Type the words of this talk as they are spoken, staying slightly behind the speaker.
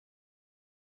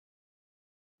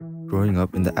Growing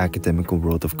up in the academical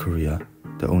world of Korea,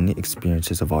 the only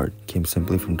experiences of art came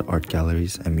simply from the art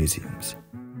galleries and museums.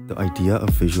 The idea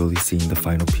of visually seeing the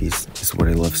final piece is what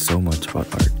I love so much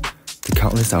about art. The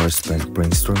countless hours spent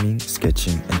brainstorming,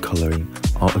 sketching, and coloring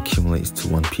all accumulates to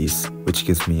one piece, which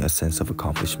gives me a sense of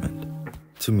accomplishment.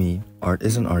 To me, art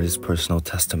is an artist's personal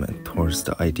testament towards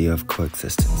the idea of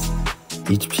coexistence.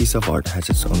 Each piece of art has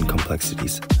its own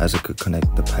complexities, as it could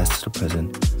connect the past to the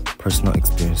present, personal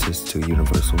experiences to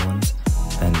universal ones,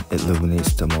 and it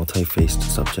illuminates the multi-faced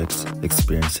subjects,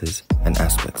 experiences, and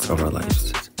aspects of our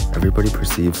lives. Everybody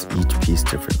perceives each piece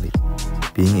differently.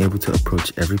 Being able to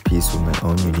approach every piece with my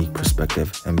own unique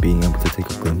perspective and being able to take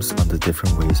a glimpse on the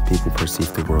different ways people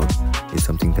perceive the world is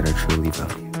something that I truly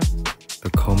value.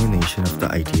 The culmination of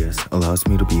the ideas allows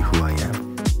me to be who I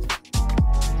am.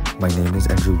 My name is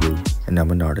Andrew Wu, and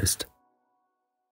I'm an artist.